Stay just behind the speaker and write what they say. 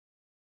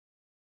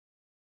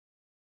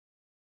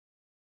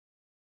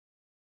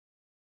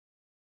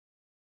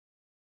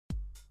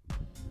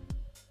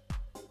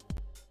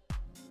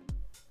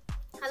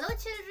Hello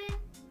children,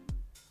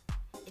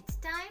 it's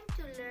time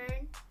to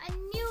learn a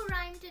new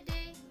rhyme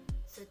today.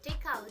 So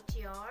take out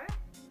your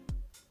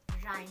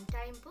rhyme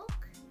time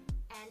book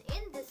and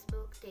in this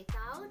book take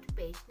out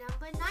page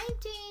number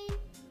 19.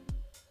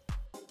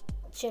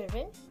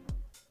 Children,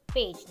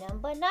 page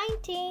number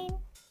 19.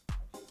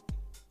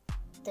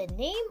 The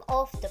name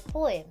of the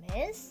poem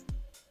is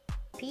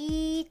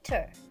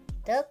Peter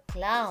the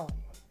Clown.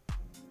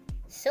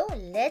 So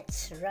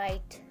let's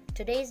write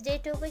today's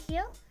date over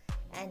here,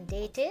 and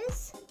date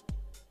is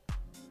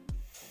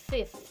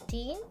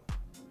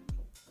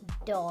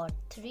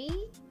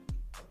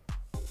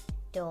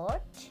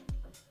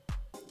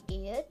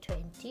 15.3.year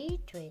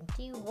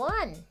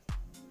 2021.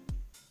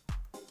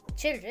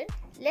 Children,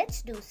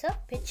 let's do some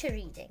picture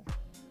reading.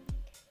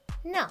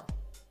 Now,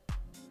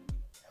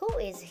 who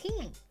is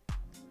he?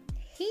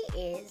 He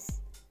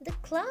is the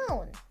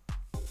clown.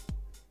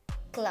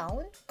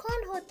 Clown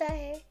कौन होता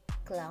है?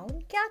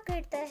 Clown क्या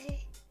करता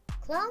है?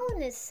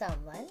 Clown is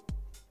someone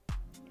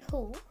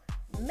who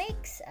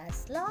makes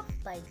us laugh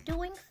by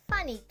doing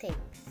funny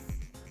things.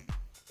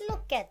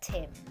 Look at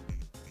him.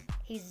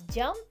 He's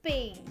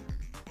jumping.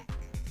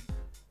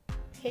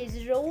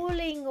 He's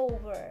rolling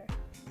over.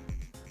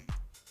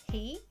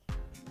 He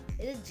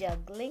is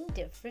juggling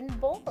different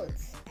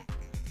balls.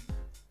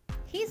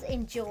 He's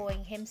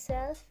enjoying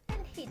himself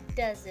and he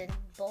doesn't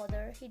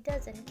bother. He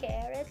doesn't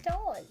care at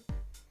all.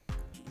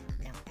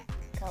 Now,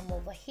 come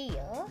over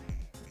here.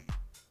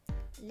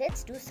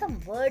 Let's do some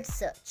word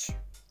search.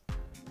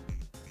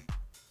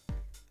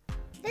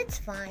 Let's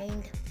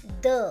find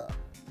the.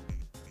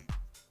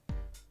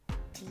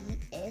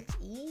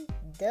 T-H-E,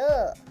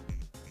 the.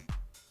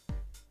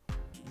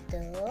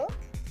 The.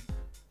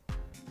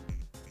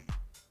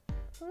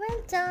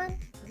 Well done,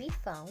 we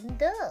found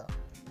the.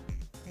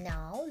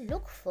 Now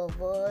look for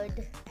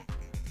word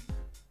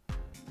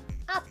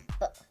up.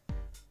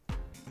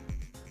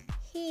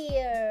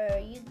 Here,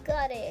 you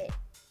got it.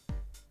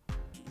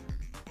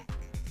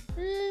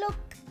 Look.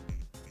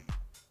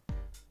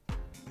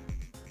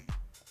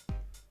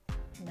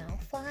 Now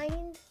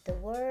find the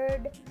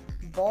word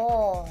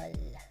ball.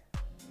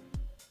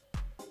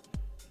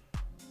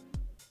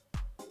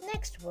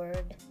 Next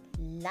word,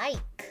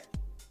 like.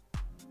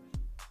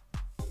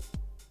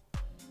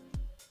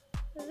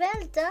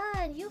 Well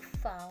done, you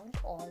found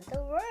all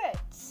the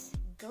words.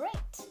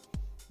 Great.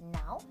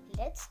 Now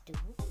let's do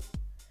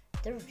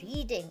the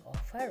reading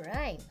of a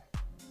rhyme.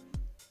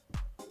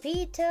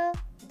 Peter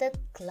the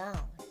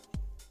Clown.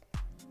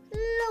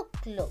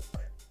 Look, look,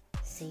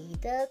 see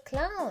the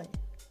clown.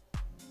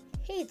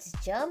 He's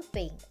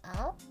jumping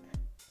up.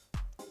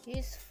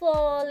 He's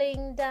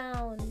falling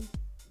down.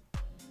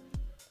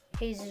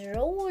 He's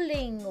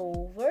rolling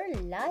over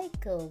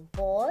like a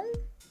ball.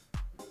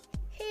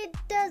 He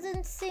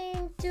doesn't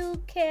seem to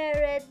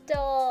care at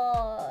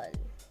all.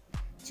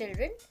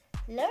 Children,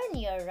 learn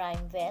your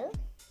rhyme well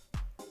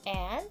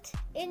and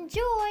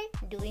enjoy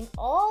doing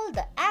all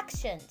the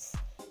actions.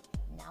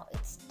 Now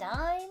it's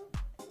time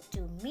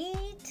to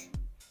meet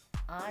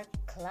our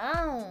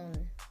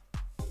clown,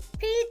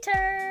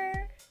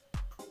 Peter.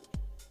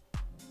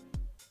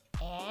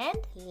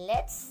 And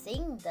let's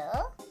sing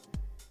the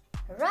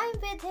rhyme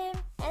with him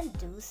and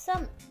do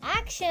some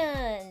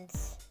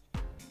actions.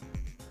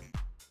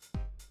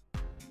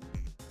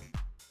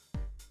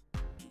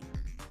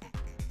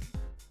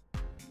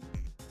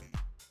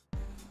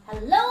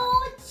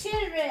 Hello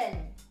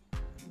children,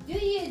 do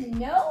you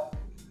know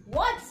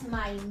what's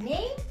my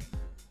name?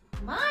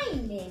 My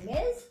name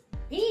is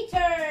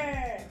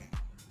Peter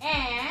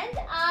and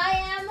I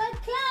am a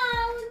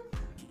clown.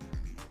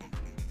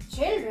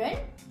 Children,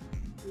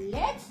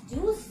 let's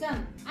do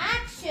some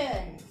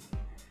actions.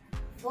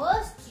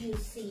 First you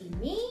see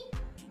me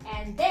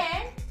and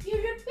then you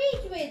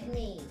repeat with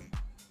me.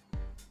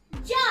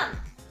 Jump.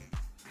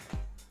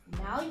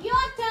 Now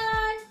your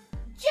turn.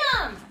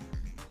 Jump.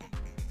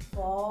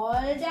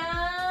 Fall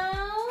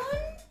down.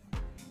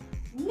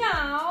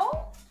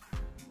 Now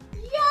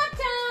your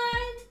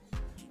turn.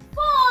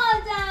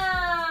 Fall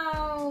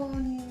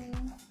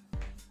down.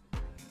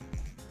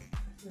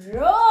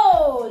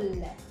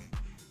 Roll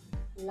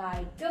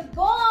like a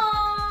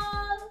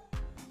ball.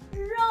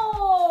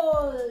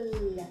 Roll.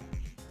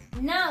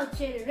 Now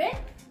children,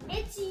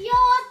 it's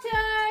your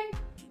turn.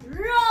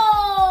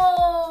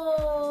 Roll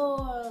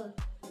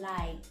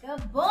like a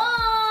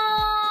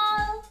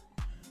ball.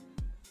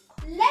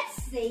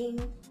 Let's sing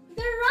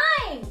the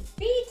rhyme.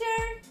 Peter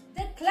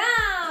the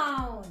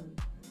Clown.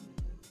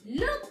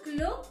 Look,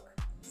 look,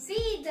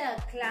 see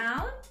the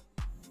clown.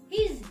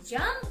 He's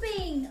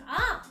jumping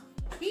up.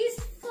 He's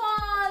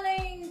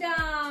falling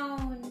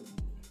down.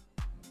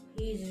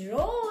 He's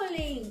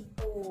rolling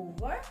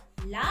over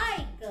like